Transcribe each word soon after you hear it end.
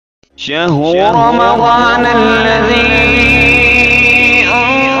شهر رمضان الذي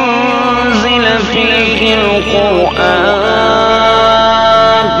أنزل فيه القرآن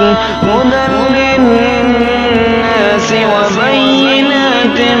هدى للناس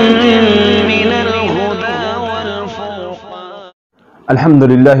وبينات من الهدى والفرقان. الحمد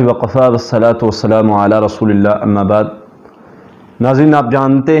للہ وقفا والصلاة والسلام علی رسول اللہ اما بعد. ناظرین، آپ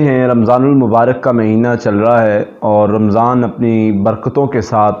جانتے ہیں رمضان المبارک کا مہینہ چل رہا ہے اور رمضان اپنی برکتوں کے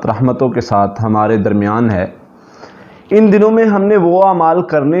ساتھ، رحمتوں کے ساتھ ہمارے درمیان ہے. ان دنوں میں ہم نے وہ اعمال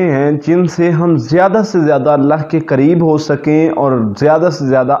کرنے ہیں جن سے ہم زیادہ سے زیادہ اللہ کے قریب ہو سکیں اور زیادہ سے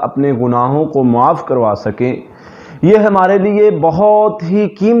زیادہ اپنے گناہوں کو معاف کروا سکیں. یہ ہمارے لیے بہت ہی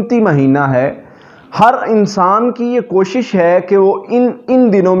قیمتی مہینہ ہے. ہر انسان کی یہ کوشش ہے کہ وہ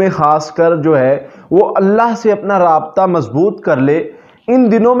ان دنوں میں خاص کر جو ہے وہ اللہ سے اپنا رابطہ مضبوط کر لے.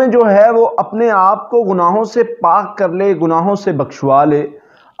 ان دنوں میں جو ہے وہ اپنے آپ کو گناہوں سے پاک کر لے، گناہوں سے بخشوا لے.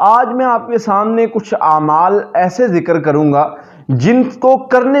 آج میں آپ کے سامنے کچھ اعمال ایسے ذکر کروں گا جن کو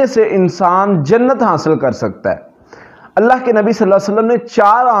کرنے سے انسان جنت حاصل کر سکتا ہے. اللہ کے نبی صلی اللہ علیہ وسلم نے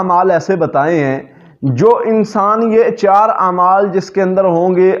 4 اعمال ایسے بتائے ہیں جو انسان، یہ 4 اعمال جس کے اندر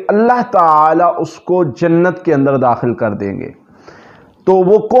ہوں گے اللہ تعالی اس کو جنت کے اندر داخل کر دیں گے. تو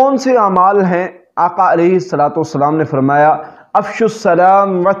وہ کون سے اعمال ہیں؟ آقا علیہ السلام نے فرمایا افشوا السلام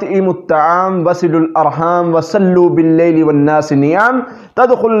واطعموا الطعام وصلوا الارحام وصلوا باللیل والناس نیام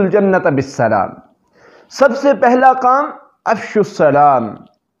تدخلوا الجنت بالسلام. سب سے پہلا کام افشوا السلام،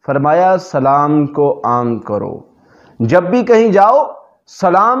 فرمایا سلام کو عام کرو. جب بھی کہیں جاؤ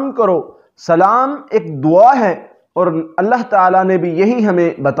سلام کرو. سلام ایک دعا ہے اور اللہ تعالیٰ نے بھی یہی ہمیں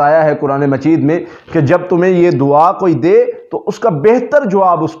بتایا ہے قرآن مجید میں کہ جب تمہیں یہ دعا کوئی دے تو اس کا بہتر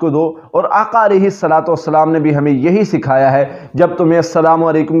جواب اس کو دو. اور آقا علیہ السلام نے بھی ہمیں یہی سکھایا ہے، جب تمہیں السلام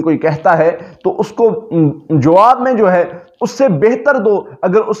علیکم کوئی کہتا ہے تو اس کو جواب میں جو ہے اس سے بہتر دو.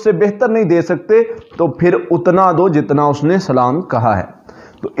 اگر اس سے بہتر نہیں دے سکتے تو پھر اتنا دو جتنا اس نے سلام کہا ہے.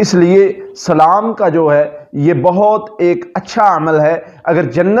 تو اس لیے سلام کا جو ہے یہ بہت ایک اچھا عمل ہے. اگر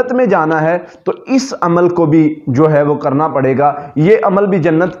جنت میں جانا ہے تو اس عمل کو بھی جو ہے وہ کرنا پڑے گا. یہ عمل بھی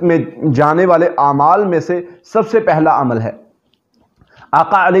جنت میں جانے والے اعمال میں سے سب سے پہلا عمل ہے.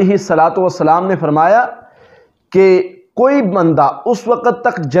 آقا علیہ السلام نے فرمایا کہ کوئی بندہ اس وقت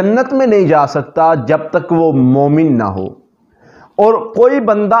تک جنت میں نہیں جا سکتا جب تک وہ مومن نہ ہو، اور کوئی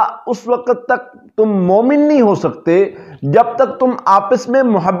بندہ اس وقت تک تم مومن نہیں ہو سکتے جب تک تم آپس میں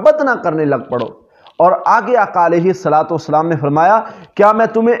محبت نہ کرنے لگ پڑو. اور آگے آقا علیہ السلام نے فرمایا کیا میں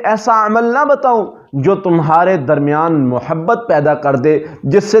تمہیں ایسا عمل نہ بتاؤں جو تمہارے درمیان محبت پیدا کر دے،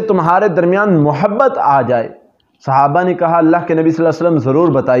 جس سے تمہارے درمیان محبت آ جائے. صحابہ نے کہا اللہ کے نبی صلی اللہ علیہ وسلم ضرور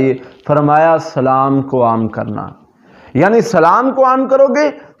بتائیے. فرمایا سلام کو عام کرنا. یعنی سلام کو عام کرو گے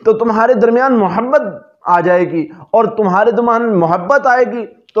تو تمہارے درمیان محبت آ جائے گی، اور تمہارے درمیان محبت آئے گی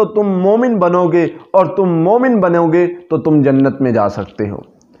تو تم مومن بنو گے، اور تم مومن بنو گے تو تم جنت میں جا سکتے ہو.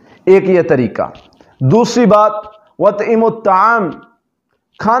 ایک یہ طریقہ. دوسری بات وَطْعِمُ الطَّعَامِ،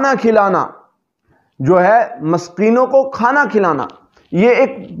 کھانا کھلانا جو ہے، مسکینوں کو کھانا کھلانا، یہ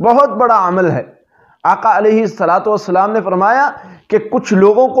ایک بہت بڑا عمل ہے. آقا علیہ السلام نے فرمایا کہ کچھ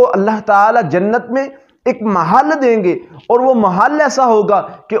لوگوں کو اللہ تعالی جنت میں ایک محل دیں گے، اور وہ محل ایسا ہوگا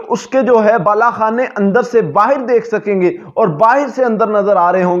کہ اس کے جو ہے بالا خانے اندر سے باہر دیکھ سکیں گے اور باہر سے اندر نظر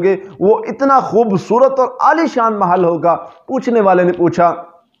آ رہے ہوں گے. وہ اتنا خوبصورت اور عالی شان محل ہوگا. پوچھنے والے نے پوچھا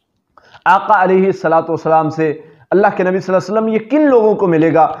آقا علیہ السلام سے اللہ کے نبی صلی اللہ علیہ وسلم یہ کن لوگوں کو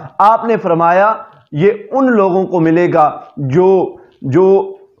ملے گا؟ آپ نے فرمایا یہ ان لوگوں کو ملے گا جو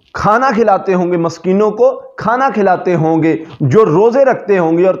کھانا کھلاتے ہوں گے، مسکینوں کو کھانا کھلاتے ہوں گے، جو روزے رکھتے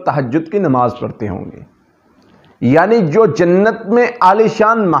ہوں گے اور تہجد کی نماز پڑھتے ہوں گے. یعنی جو جنت میں عالی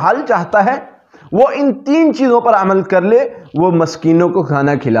شان محل چاہتا ہے وہ ان 3 چیزوں پر عمل کر لے. وہ مسکینوں کو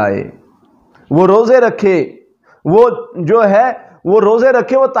کھانا کھلائے، وہ روزے رکھے، وہ روزے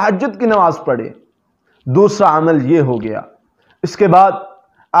رکھے، وہ تہجد کی نماز پڑھے. دوسرا عمل یہ ہو گیا. اس کے بعد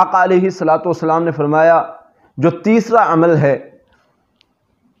آقا علیہ السلام نے فرمایا جو تیسرا عمل ہے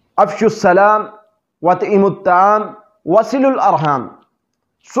افشوا السلام واطعموا الطعام وصلوا الارحام،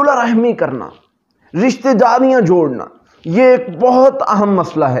 صلح رحمی کرنا، رشتہ داریاں جوڑنا. یہ ایک بہت اہم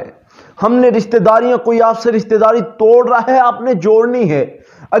مسئلہ ہے. ہم نے رشتہ داریاں، کوئی آپ سے رشتہ داری توڑ رہا ہے، آپ نے جوڑنی ہے.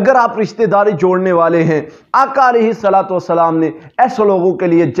 اگر آپ رشتہ داری جوڑنے والے ہیں، آقا علیہ السلام نے ایسے لوگوں کے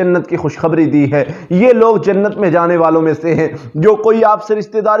لیے جنت کی خوشخبری دی ہے. یہ لوگ جنت میں جانے والوں میں سے ہیں جو کوئی آپ سے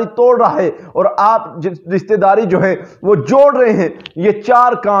رشتہ داری توڑ رہا ہے اور آپ رشتہ داری جو ہے وہ جوڑ رہے ہیں. یہ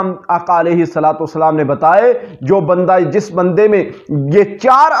 4 کام آقا علیہ السلام نے بتائے. جو بندہ، جس بندے میں یہ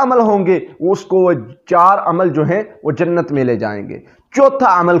 4 عمل ہوں گے اس کو وہ 4 عمل جو ہیں وہ جنت میں لے جائیں گے.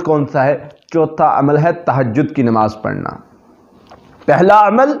 چوتھا عمل کون سا ہے؟ چوتھا عمل ہے تہجد کی نماز پڑھنا. پہلا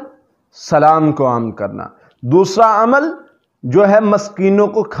عمل سلام کو عام کرنا۔ دوسرا عمل جو ہے مسکینوں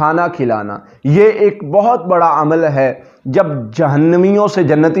کو کھانا کھلانا، یہ ایک بہت بڑا عمل ہے۔ جب جہنمیوں سے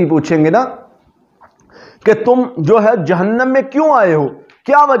جنتی پوچھیں گے نا کہ تم جو ہے جہنم میں کیوں آئے ہو،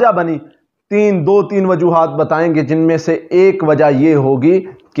 کیا وجہ بنی، دو تین وجوہات بتائیں گے، جن میں سے ایک وجہ یہ ہوگی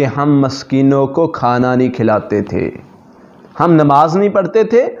کہ ہم مسکینوں کو کھانا نہیں کھلاتے تھے، ہم نماز نہیں پڑھتے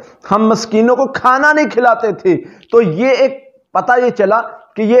تھے، ہم مسکینوں کو کھانا نہیں کھلاتے تھے۔ تو یہ ایک پتہ یہ چلا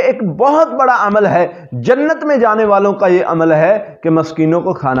کہ یہ ایک بہت بڑا عمل ہے، جنت میں جانے والوں کا یہ عمل ہے کہ مسکینوں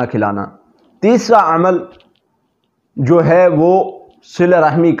کو کھانا کھلانا۔ تیسرا عمل جو ہے وہ صلہ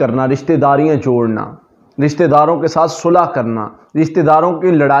رحمی کرنا، رشتہ داریاں جوڑنا، رشتہ داروں کے ساتھ صلح کرنا، رشتہ داروں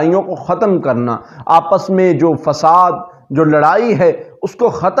کی لڑائیوں کو ختم کرنا، آپس میں جو فساد جو لڑائی ہے اس کو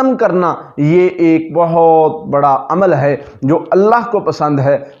ختم کرنا، یہ ایک بہت بڑا عمل ہے جو اللہ کو پسند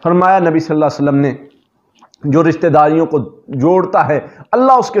ہے۔ فرمایا نبی صلی اللہ علیہ وسلم نے جو رشتہ داریوں کو جوڑتا ہے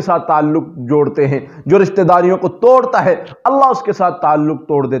اللہ اس کے ساتھ تعلق جوڑتے ہیں، جو رشتہ داریوں کو توڑتا ہے اللہ اس کے ساتھ تعلق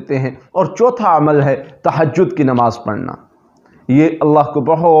توڑ دیتے ہیں۔ اور چوتھا عمل ہے تہجد کی نماز پڑھنا، یہ اللہ کو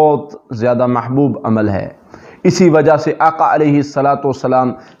بہت زیادہ محبوب عمل ہے۔ اسی وجہ سے آقا علیہ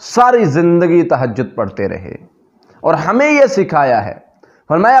السلام ساری زندگی تہجد پڑھتے رہے اور ہمیں یہ سکھایا ہے۔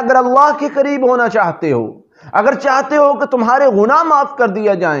 فرمایا اگر اللہ کے قریب ہونا چاہتے ہو، اگر چاہتے ہو کہ تمہارے گناہ معاف کر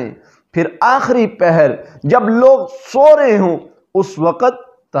دیا جائیں، پھر آخری پہر جب لوگ سو رہے ہوں اس وقت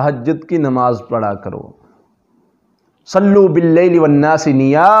تہجد کی نماز پڑھا کرو۔ صلو باللیل والناس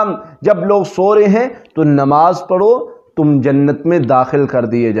نیام، جب لوگ سو رہے ہیں تو نماز پڑھو، تم جنت میں داخل کر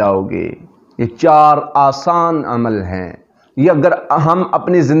دیے جاؤ گے۔ یہ 4 آسان عمل ہیں، یہ اگر ہم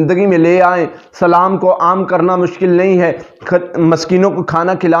اپنی زندگی میں لے آئیں، سلام کو عام کرنا مشکل نہیں ہے، مسکینوں کو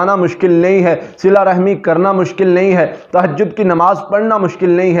کھانا کھلانا مشکل نہیں ہے، صلہ رحمی کرنا مشکل نہیں ہے، تہجد کی نماز پڑھنا مشکل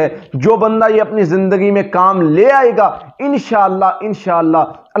نہیں ہے۔ جو بندہ یہ اپنی زندگی میں کام لے آئے گا انشاءاللہ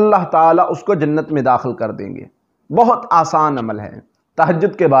اللہ تعالیٰ اس کو جنت میں داخل کر دیں گے۔ بہت آسان عمل ہے۔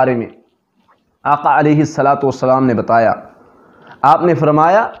 تہجد کے بارے میں آقا علیہ السلام نے بتایا، آپ نے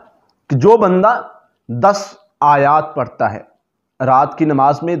فرمایا کہ جو بندہ 10 آیات پڑھتا ہے، رات کی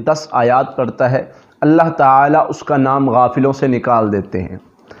نماز میں 10 آیات پڑھتا ہے، اللہ تعالیٰ اس کا نام غافلوں سے نکال دیتے ہیں۔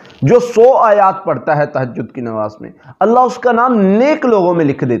 جو 100 آیات پڑھتا ہے تہجد کی نماز میں، اللہ اس کا نام نیک لوگوں میں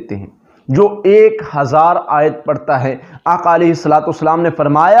لکھ دیتے ہیں۔ جو 1000 آیت پڑھتا ہے، آقا علیہ السلام نے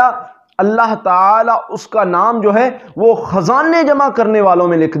فرمایا اللہ تعالیٰ اس کا نام جو ہے وہ خزانے جمع کرنے والوں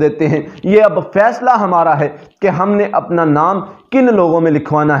میں لکھ دیتے ہیں۔ یہ اب فیصلہ ہمارا ہے کہ ہم نے اپنا نام کن لوگوں میں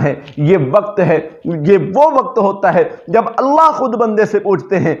لکھوانا ہے۔ یہ وقت ہے، یہ وہ وقت ہوتا ہے جب اللہ خود بندے سے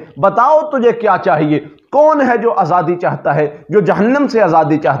پوچھتے ہیں بتاؤ تجھے کیا چاہیے، کون ہے جو آزادی چاہتا ہے، جو جہنم سے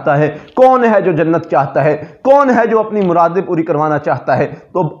آزادی چاہتا ہے، کون ہے جو جنت چاہتا ہے، کون ہے جو اپنی مرادیں پوری کروانا چاہتا ہے۔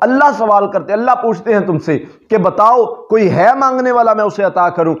 تو اللہ سوال کرتے، اللہ پوچھتے ہیں تم سے کہ بتاؤ کوئی ہے مانگنے والا میں اسے عطا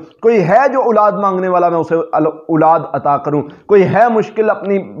کروں، کوئی ہے جو اولاد مانگنے والا میں اسے اولاد عطا کروں، کوئی ہے مشکل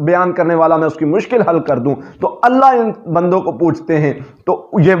اپنی بیان کرنے والا میں اس کی مشکل حل کر دوں۔ تو اللہ ان بندوں کو پوچھتے ہیں،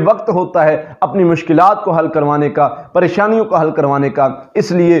 تو یہ وقت ہوتا ہے اپنی مشکلات کو حل کروانے کا، پریشانیوں کو حل کروانے کا۔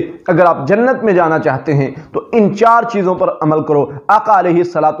 اس لیے اگر آپ جنت میں جانا چاہتے ہیں تو ان 4 چیزوں پر عمل کرو۔ آقا علیہ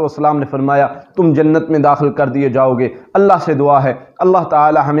السلام نے فرمایا تم جنت میں داخل کر دیے جاؤ گے۔ اللہ سے دعا ہے اللہ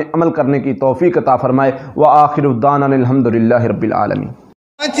تعالی ہمیں عمل کرنے کی توفیق عطا فرمائے۔ وآخر الدعوانا الحمدللہ رب العالمین۔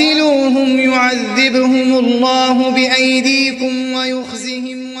 قاتلوهم يعذبهم الله بأيديكم ويخزهم